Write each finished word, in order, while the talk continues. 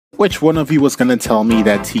Which one of you was gonna tell me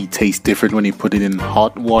that tea tastes different when you put it in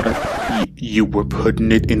hot water? You were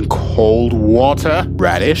putting it in cold water?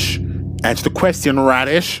 Radish? Answer the question,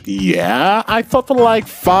 Radish. Yeah, I thought for like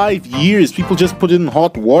 5 years people just put it in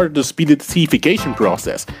hot water to speed the teaification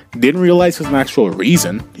process. Didn't realize there's an actual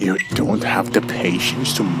reason. You don't have the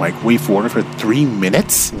patience to microwave water for 3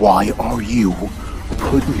 minutes? Why are you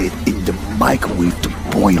putting it in the microwave to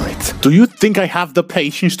boil it? Do you think I have the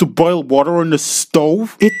patience to boil water on the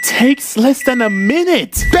stove? It takes less than a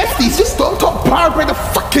minute. Besties, just don't talk powered by the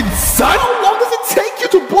fucking sun. How long does it take you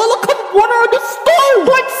to boil a cup of water on the stove?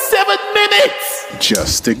 Like 7 minutes.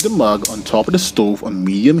 Just stick the mug on top of the stove on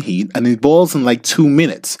medium heat and it boils in like 2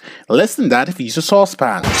 minutes. Less than that if you use a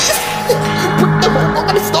saucepan. Put the mug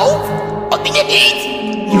on the stove? On medium heat?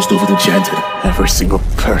 Your stove is enchanted. Every single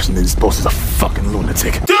person in this post is a fucking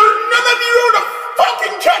lunatic. Dude, none of you own a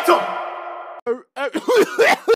fucking kettle!